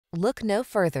Look no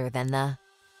further than the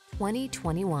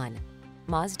 2021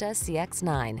 Mazda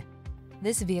CX-9.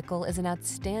 This vehicle is an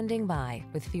outstanding buy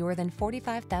with fewer than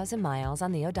 45,000 miles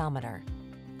on the odometer.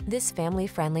 This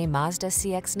family-friendly Mazda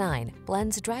CX-9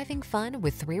 blends driving fun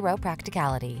with three-row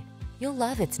practicality. You'll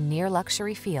love its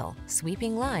near-luxury feel,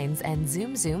 sweeping lines, and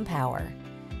zoom power.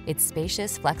 Its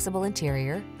spacious, flexible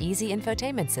interior, easy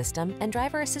infotainment system, and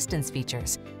driver assistance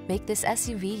features make this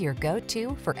SUV your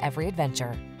go-to for every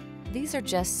adventure. These are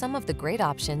just some of the great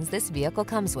options this vehicle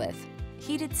comes with: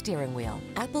 heated steering wheel,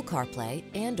 Apple CarPlay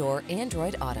and/or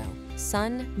Android Auto,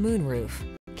 sun, moonroof,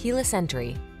 keyless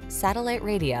entry, satellite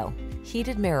radio,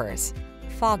 heated mirrors,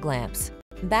 fog lamps,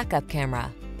 backup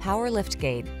camera, power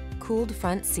liftgate, cooled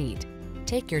front seat.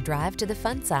 Take your drive to the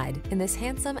fun side in this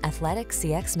handsome, athletic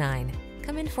CX-9.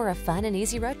 Come in for a fun and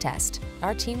easy road test.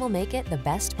 Our team will make it the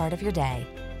best part of your day.